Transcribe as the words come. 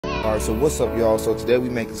Alright, so what's up, y'all? So today we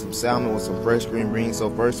making some salmon with some fresh green beans.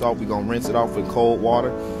 So first off, we're gonna rinse it off with cold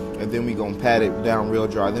water, and then we're gonna pat it down real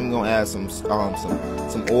dry. Then we're gonna add some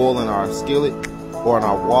oil in our skillet or in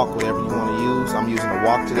our wok, whatever you want to use. I'm using a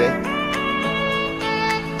wok today. Then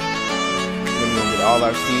we're gonna get all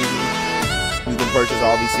our seasonings. You can purchase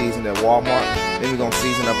all these seasonings at Walmart. Then we're gonna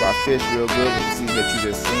season up our fish real good with the seasoning that you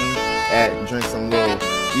just seen. Drink some little,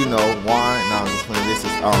 wine. No, I'm just playing. This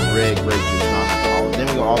is red grape juice, non-alcoholic. Then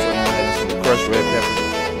we're gonna also add some crushed red pepper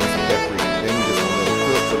and some paprika. Then we just gonna let it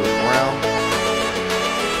cook till it's brown.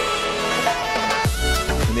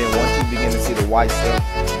 And then once you begin to see the white stuff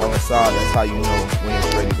on the side, that's how you know when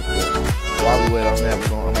it's ready to cook. While we wait on that, I'm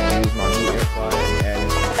gonna use my new air fryer and add in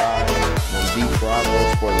some fries. I'm gonna deep fry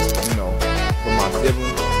those for my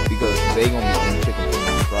siblings, because they gonna be eating chicken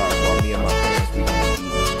and fries while me and my parents we gonna be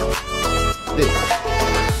eating this.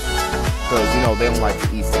 Because they don't like to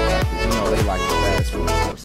eat stuff like this. They like